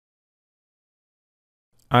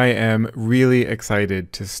I am really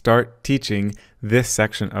excited to start teaching this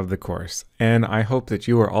section of the course, and I hope that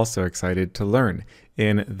you are also excited to learn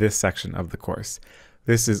in this section of the course.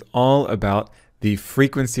 This is all about the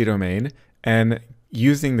frequency domain and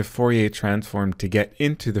using the Fourier transform to get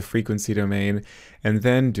into the frequency domain and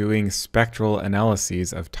then doing spectral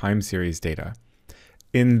analyses of time series data.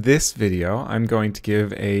 In this video, I'm going to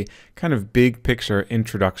give a kind of big picture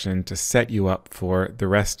introduction to set you up for the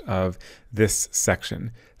rest of this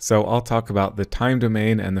section. So I'll talk about the time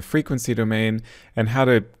domain and the frequency domain and how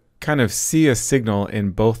to kind of see a signal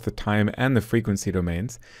in both the time and the frequency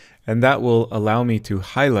domains. And that will allow me to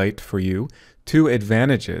highlight for you two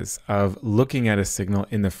advantages of looking at a signal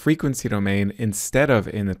in the frequency domain instead of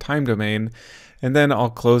in the time domain. And then I'll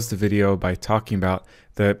close the video by talking about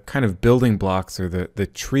the kind of building blocks or the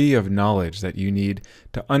tree of knowledge that you need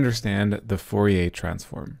to understand the Fourier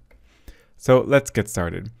transform. So let's get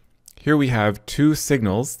started. Here we have two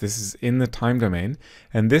signals. This is in the time domain,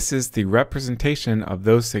 and this is the representation of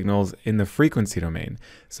those signals in the frequency domain.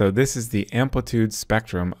 So this is the amplitude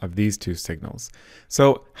spectrum of these two signals.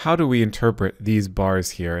 So how do we interpret these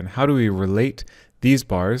bars here, and how do we relate these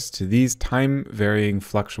bars to these time-varying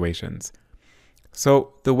fluctuations?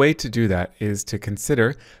 So the way to do that is to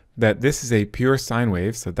consider that this is a pure sine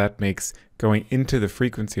wave, so that makes going into the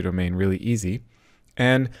frequency domain really easy.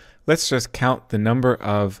 And let's just count the number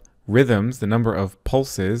of rhythms, the number of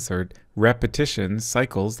pulses or repetitions,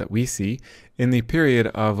 cycles that we see in the period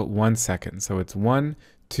of 1 second. So it's 1,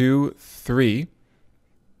 2, 3,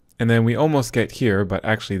 and then we almost get here, but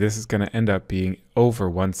actually this is going to end up being over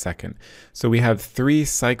 1 second. So we have 3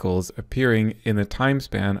 cycles appearing in the time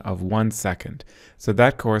span of 1 second. So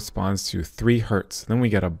that corresponds to 3 hertz. Then we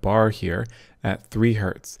get a bar here at 3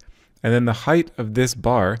 hertz. And then the height of this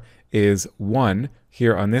bar is 1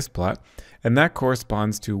 here on this plot, and that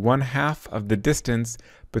corresponds to 1/2 of the distance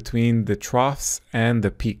between the troughs and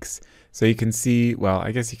the peaks. So you can see, well,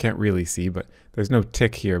 I guess you can't really see, but there's no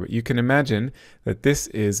tick here, but you can imagine that this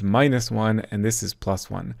is -1 and this is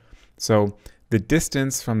 +1. So the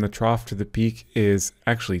distance from the trough to the peak is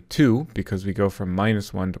actually 2 because we go from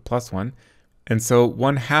 -1 to +1. And so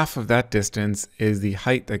 1/2 of that distance is the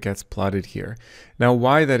height that gets plotted here. Now,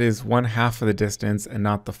 why that is 1/2 of the distance and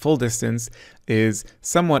not the full distance is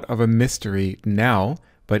somewhat of a mystery now,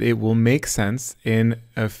 but it will make sense in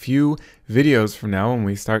a few videos from now when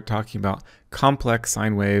we start talking about complex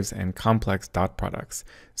sine waves and complex dot products.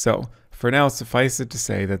 So for now, suffice it to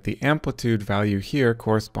say that the amplitude value here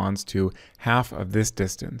corresponds to 1/2 of this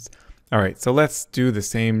distance. All right, so let's do the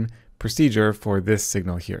same procedure for this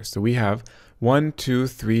signal here. So we have 1, 2,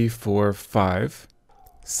 3, 4, 5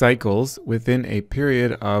 cycles within a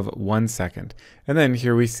period of 1 second. And then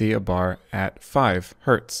here we see a bar at 5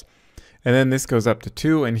 hertz. And then this goes up to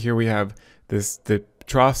 2, and here we have the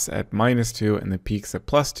troughs at -2 and the peaks at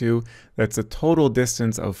 +2. That's a total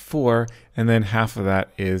distance of 4, and then 1/2 of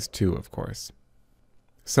that is 2, of course.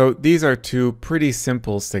 So these are two pretty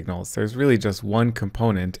simple signals. There's really just one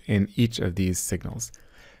component in each of these signals.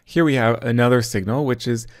 Here we have another signal, which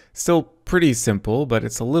is still pretty simple, but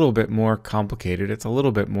it's a little bit more complicated. It's a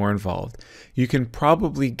little bit more involved. You can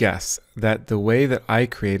probably guess that the way that I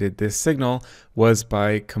created this signal was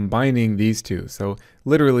by combining these two. So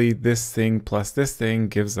literally this thing plus this thing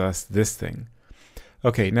gives us this thing.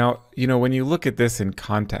 Okay, now, when you look at this in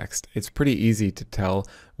context, it's pretty easy to tell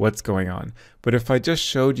what's going on. But if I just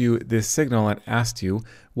showed you this signal and asked you,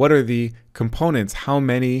 what are the components? How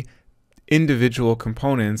many individual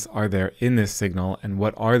components are there in this signal, and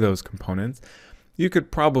what are those components? You could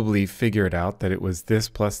probably figure it out that it was this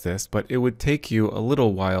plus this, but it would take you a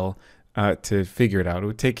little while to figure it out. It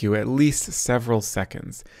would take you at least several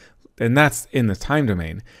seconds, and that's in the time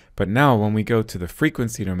domain. But now when we go to the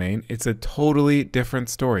frequency domain, it's a totally different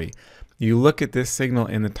story. You look at this signal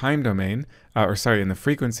in the time domain, in the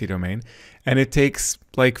frequency domain, and it takes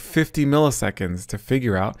like 50 milliseconds to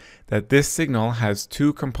figure out that this signal has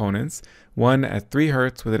 2 components, one at 3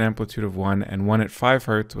 hertz with an amplitude of 1 and one at 5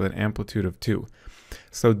 hertz with an amplitude of 2.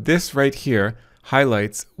 So this right here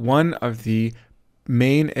highlights one of the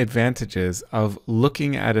main advantages of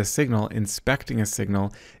looking at a signal, inspecting a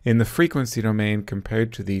signal in the frequency domain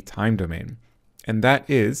compared to the time domain. And that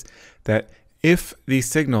is that if the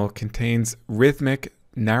signal contains rhythmic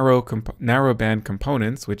narrowband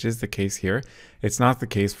components, which is the case here, it's not the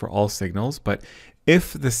case for all signals, but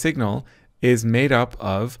if the signal is made up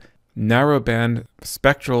of narrowband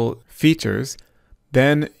spectral features,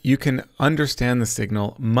 then you can understand the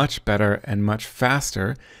signal much better and much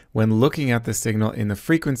faster when looking at the signal in the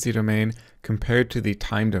frequency domain compared to the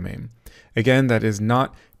time domain. Again, that is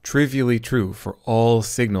not trivially true for all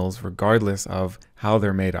signals regardless of how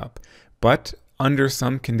they're made up. But under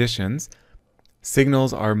some conditions,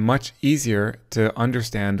 signals are much easier to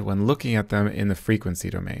understand when looking at them in the frequency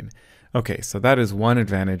domain. Okay, so that is one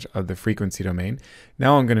advantage of the frequency domain.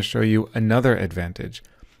 Now I'm going to show you another advantage,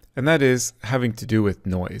 and that is having to do with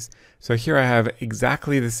noise. So here I have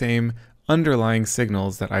exactly the same underlying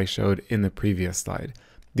signals that I showed in the previous slide.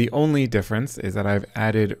 The only difference is that I've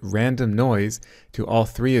added random noise to all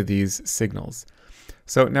three of these signals.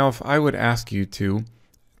 So now if I would ask you to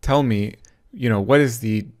tell me, what is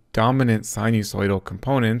the dominant sinusoidal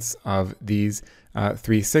components of these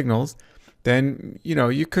three signals, then,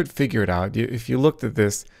 you could figure it out. If you looked at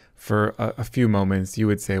this for a few moments, you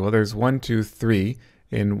would say, well, there's 1, 2, 3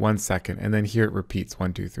 in 1 second, and then here it repeats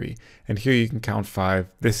 1, 2, 3. And here you can count 5.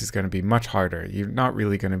 This is going to be much harder. You're not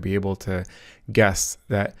really going to be able to guess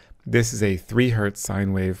that this is a 3 Hz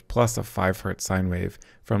sine wave plus a 5 Hz sine wave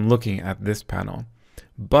from looking at this panel.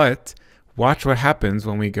 But watch what happens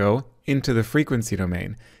when we go into the frequency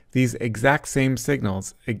domain. These exact same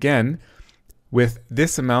signals, again, with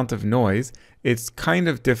this amount of noise, it's kind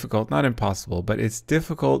of difficult, not impossible, but it's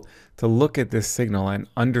difficult to look at this signal and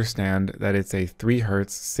understand that it's a 3 Hz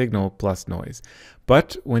signal plus noise.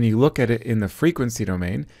 But when you look at it in the frequency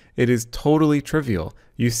domain, it is totally trivial.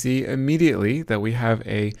 You see immediately that we have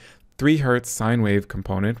a 3 Hz sine wave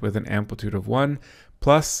component with an amplitude of 1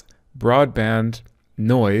 plus broadband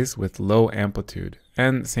noise with low amplitude.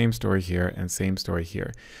 And same story here and same story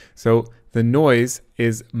here. So the noise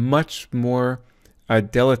is much more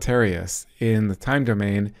deleterious in the time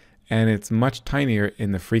domain, and it's much tinier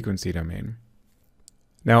in the frequency domain.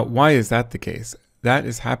 Now, why is that the case? That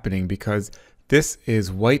is happening because this is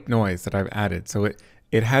white noise that I've added. So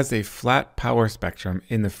it has a flat power spectrum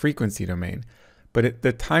in the frequency domain, but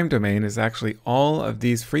the time domain is actually all of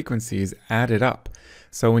these frequencies added up.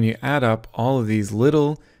 So when you add up all of these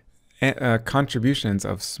little contributions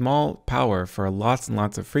of small power for lots and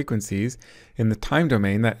lots of frequencies in the time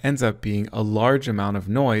domain, that ends up being a large amount of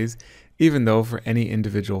noise, even though for any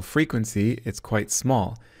individual frequency it's quite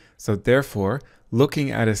small. So therefore, looking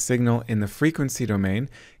at a signal in the frequency domain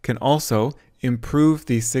can also improve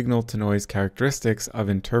the signal to noise characteristics of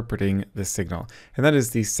interpreting the signal. And that is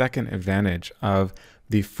the second advantage of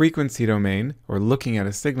the frequency domain, or looking at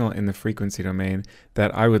a signal in the frequency domain,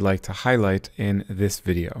 that I would like to highlight in this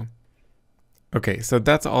video. Okay, so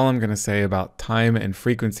that's all I'm going to say about time and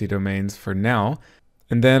frequency domains for now.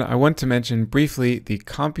 And then I want to mention briefly the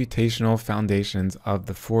computational foundations of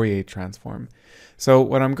the Fourier transform. So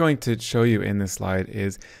what I'm going to show you in this slide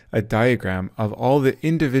is a diagram of all the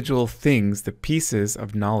individual things, the pieces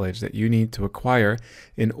of knowledge that you need to acquire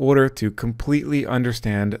in order to completely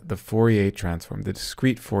understand the Fourier transform, the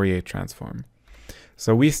discrete Fourier transform.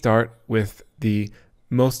 So we start with the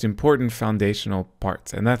most important foundational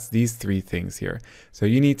parts, and that's these three things here. So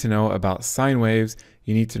you need to know about sine waves,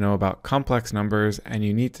 you need to know about complex numbers, and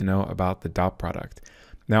you need to know about the dot product.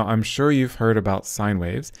 Now, I'm sure you've heard about sine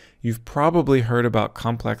waves. You've probably heard about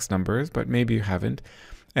complex numbers, but maybe you haven't.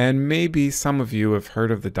 And maybe some of you have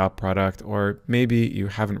heard of the dot product, or maybe you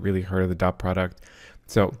haven't really heard of the dot product.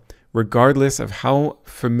 So regardless of how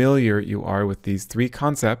familiar you are with these three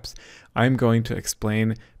concepts, I'm going to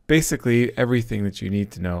explain basically everything that you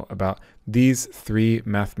need to know about these three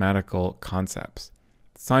mathematical concepts: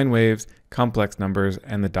 sine waves, complex numbers,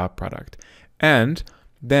 and the dot product. And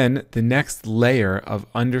then the next layer of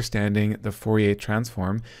understanding the Fourier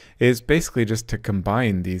transform is basically just to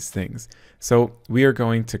combine these things. So we are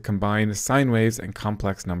going to combine sine waves and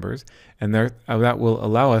complex numbers, and that will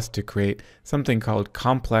allow us to create something called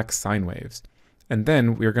complex sine waves. And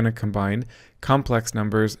then we're going to combine complex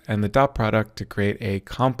numbers and the dot product to create a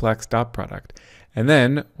complex dot product. And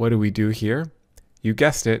then what do we do here? You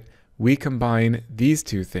guessed it, we combine these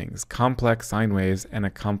two things, complex sine waves and a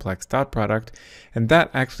complex dot product, and that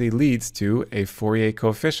actually leads to a Fourier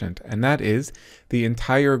coefficient. And that is the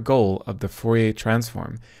entire goal of the Fourier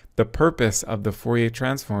transform. The purpose of the Fourier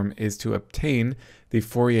transform is to obtain the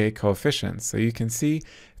Fourier coefficients. So you can see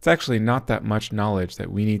it's actually not that much knowledge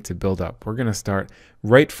that we need to build up. We're going to start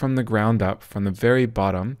right from the ground up, from the very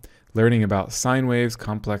bottom, learning about sine waves,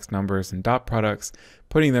 complex numbers, and dot products,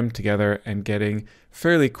 putting them together and getting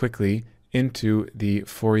fairly quickly into the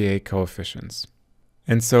Fourier coefficients.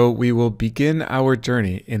 And so we will begin our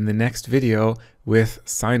journey in the next video with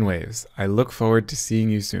sine waves. I look forward to seeing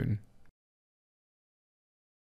you soon.